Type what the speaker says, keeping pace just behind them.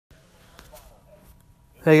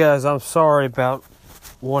Hey guys, I'm sorry about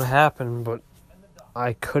what happened, but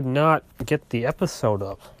I could not get the episode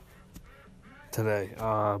up today.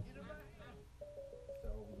 I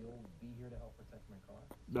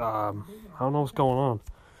don't know what's going on,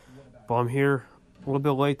 but I'm here a little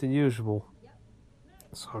bit late than usual.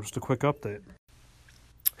 So just a quick update.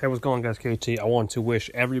 Hey, what's going on, guys? KT. I want to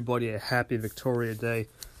wish everybody a happy Victoria Day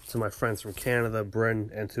to my friends from Canada,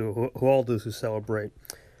 Britain, and to who all those who celebrate.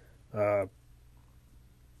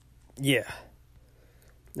 Yeah.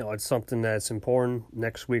 No, it's something that's important.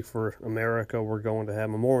 Next week for America, we're going to have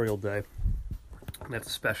Memorial Day. And that's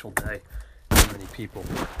a special day for many people.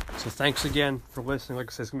 So thanks again for listening. Like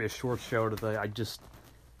I said, it's going to be a short show today. I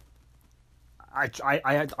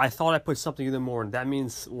thought I put something in the morning. That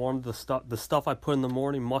means one of the stuff I put in the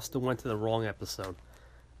morning must have went to the wrong episode.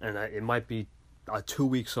 And it might be 2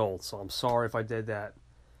 weeks old. So I'm sorry if I did that.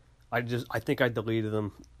 I think I deleted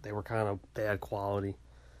them. They were kind of bad quality.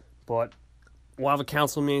 But we'll have a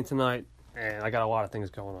council meeting tonight, and I got a lot of things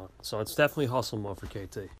going on. So it's definitely hustle mode for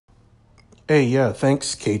KT. Hey, yeah,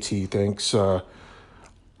 thanks, KT. Thanks for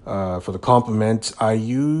the compliment. I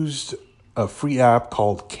used a free app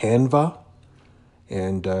called Canva,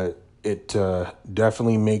 and it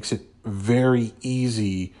definitely makes it very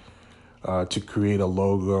easy to create a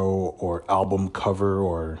logo or album cover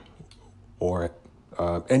or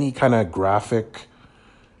any kind of graphic,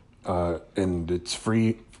 and it's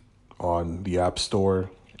free on the App Store.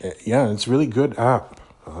 Yeah, it's a really good app.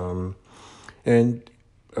 And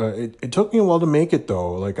it took me a while to make it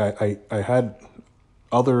though. Like I had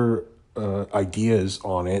other ideas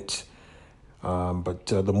on it, but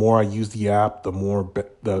the more I used the app, the more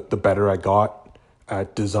the better I got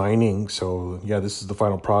at designing. So yeah, this is the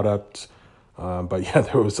final product. But yeah,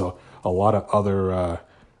 there was a lot of other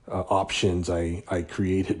options I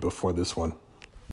created before this one.